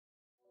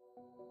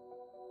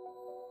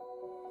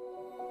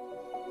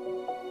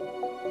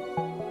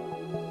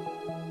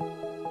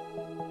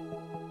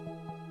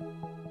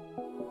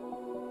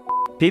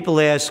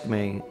People ask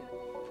me,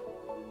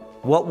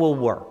 what will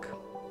work?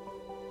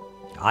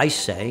 I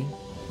say,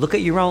 look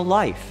at your own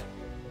life.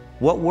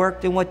 What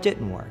worked and what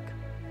didn't work?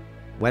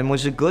 When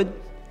was it good?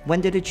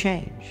 When did it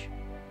change?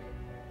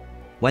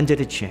 When did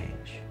it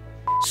change?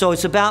 So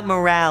it's about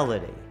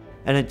morality.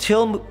 And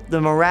until the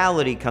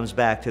morality comes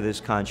back to this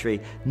country,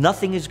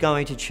 nothing is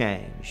going to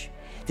change.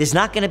 There's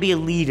not going to be a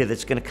leader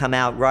that's going to come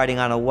out riding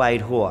on a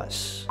white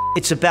horse.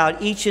 It's about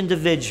each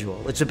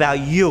individual. It's about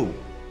you.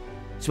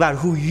 It's about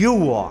who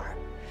you are.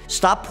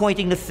 Stop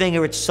pointing the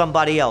finger at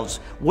somebody else.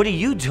 What are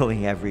you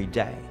doing every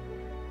day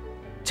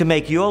to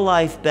make your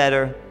life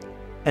better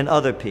and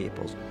other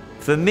people's?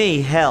 For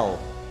me, hell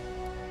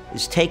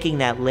is taking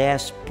that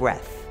last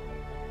breath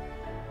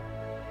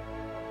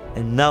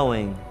and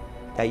knowing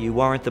that you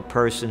weren't the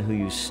person who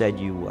you said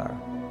you were.